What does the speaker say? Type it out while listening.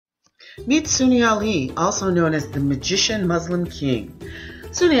Meet Sonni Ali, also known as the Magician Muslim King.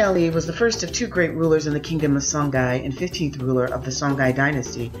 Sonni Ali was the first of two great rulers in the Kingdom of Songhai and 15th ruler of the Songhai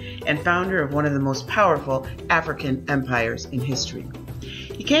dynasty, and founder of one of the most powerful African empires in history.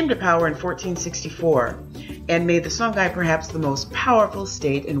 He came to power in 1464 and made the Songhai perhaps the most powerful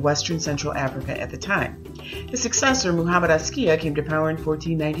state in Western Central Africa at the time. His successor, Muhammad Askia, came to power in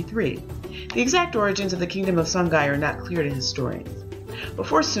 1493. The exact origins of the Kingdom of Songhai are not clear to historians.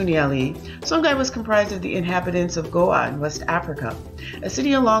 Before Sonni Ali, Songhai was comprised of the inhabitants of Goa in West Africa, a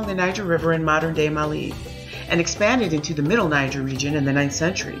city along the Niger River in modern-day Mali, and expanded into the Middle Niger region in the 9th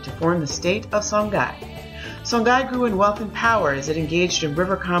century to form the state of Songhai. Songhai grew in wealth and power as it engaged in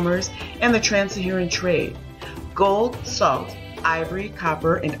river commerce and the trans-Saharan trade. Gold, salt, ivory,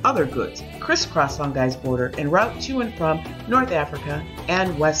 copper, and other goods crisscross Songhai's border en route to and from North Africa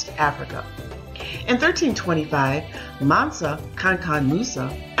and West Africa. In 1325, Mansa Kankan Musa,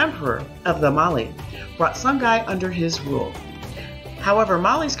 Emperor of the Mali, brought Songhai under his rule. However,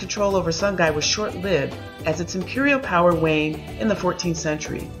 Mali's control over Songhai was short-lived as its imperial power waned in the 14th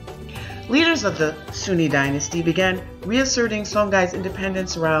century. Leaders of the Sonni dynasty began reasserting Songhai's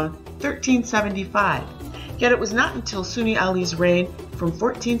independence around 1375, yet it was not until Sonni Ali's reign from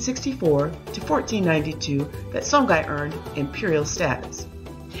 1464 to 1492 that Songhai earned imperial status.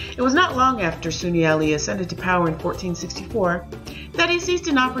 It was not long after Sonni Ali ascended to power in 1464 that he seized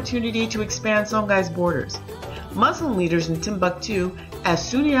an opportunity to expand Songhai's borders. Muslim leaders in Timbuktu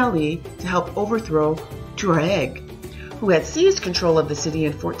asked Sonni Ali to help overthrow Tuareg, who had seized control of the city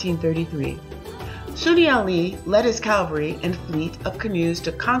in 1433. Sonni Ali led his cavalry and fleet of canoes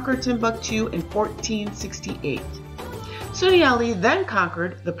to conquer Timbuktu in 1468. Sonni Ali then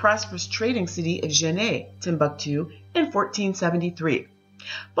conquered the prosperous trading city of Jenne, Timbuktu, in 1473.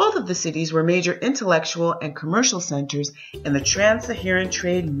 Both of the cities were major intellectual and commercial centers in the trans-Saharan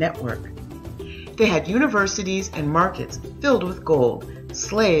trade network. They had universities and markets filled with gold,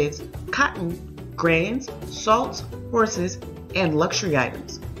 slaves, cotton, grains, salts, horses, and luxury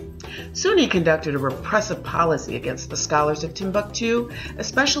items. Sonni conducted a repressive policy against the scholars of Timbuktu,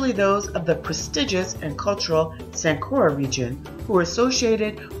 especially those of the prestigious and cultural Sankora region, who were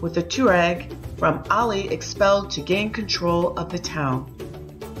associated with the Tuareg from Ali expelled to gain control of the town.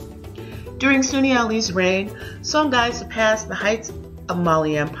 During Sonni Ali's reign, Songhai surpassed the heights of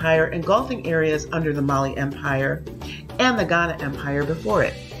Mali Empire, engulfing areas under the Mali Empire and the Ghana Empire before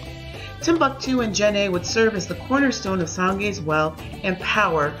it. Timbuktu and Jenne would serve as the cornerstone of Songhai's wealth and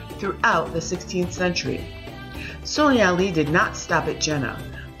power throughout the 16th century. Sonni Ali did not stop at Jenne,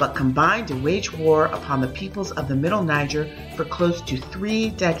 but combined to wage war upon the peoples of the Middle Niger for close to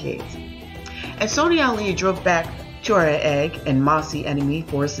 3 decades. As Sonni Ali drove back Tuareg and Mossi enemy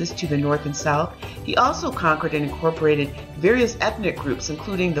forces to the north and south, he also conquered and incorporated various ethnic groups,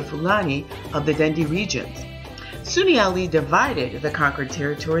 including the Fulani of the Dendi regions. Sonni Ali divided the conquered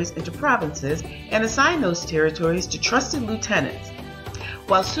territories into provinces and assigned those territories to trusted lieutenants.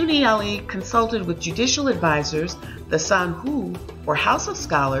 While Sonni Ali consulted with judicial advisors, the Sanhu, or House of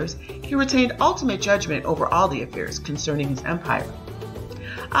Scholars, he retained ultimate judgment over all the affairs concerning his empire.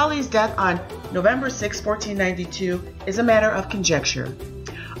 Ali's death on November 6, 1492 is a matter of conjecture.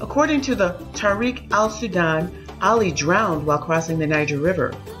 According to the Tariq al-Sudan, Ali drowned while crossing the Niger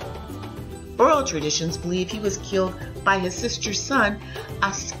River. Oral traditions believe he was killed by his sister's son,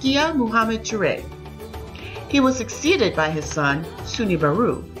 Askia Muhammad Touré. He was succeeded by his son, Sonni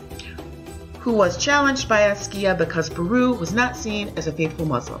Baru, who was challenged by Askia because Baru was not seen as a faithful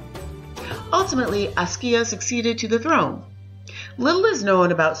Muslim. Ultimately, Askia succeeded to the throne. Little is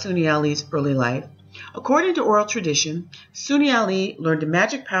known about Sonni Ali's early life. According to oral tradition, Sonni Ali learned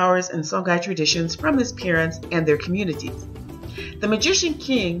magic powers and Songhai traditions from his parents and their communities. The Magician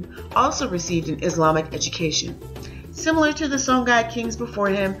King also received an Islamic education. Similar to the Songhai kings before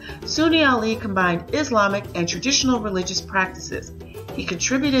him, Sonni Ali combined Islamic and traditional religious practices. He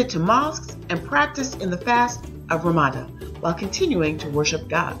contributed to mosques and practiced in the fast of Ramadan while continuing to worship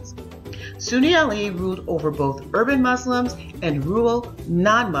gods. Sonni Ali ruled over both urban Muslims and rural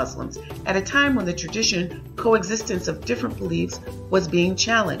non-Muslims at a time when the tradition coexistence of different beliefs was being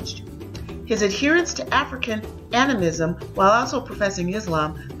challenged. His adherence to African animism while also professing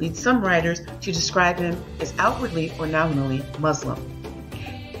Islam leads some writers to describe him as outwardly or nominally Muslim.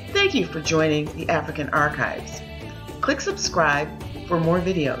 Thank you for joining the African Archives. Click subscribe for more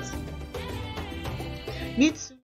videos. Meet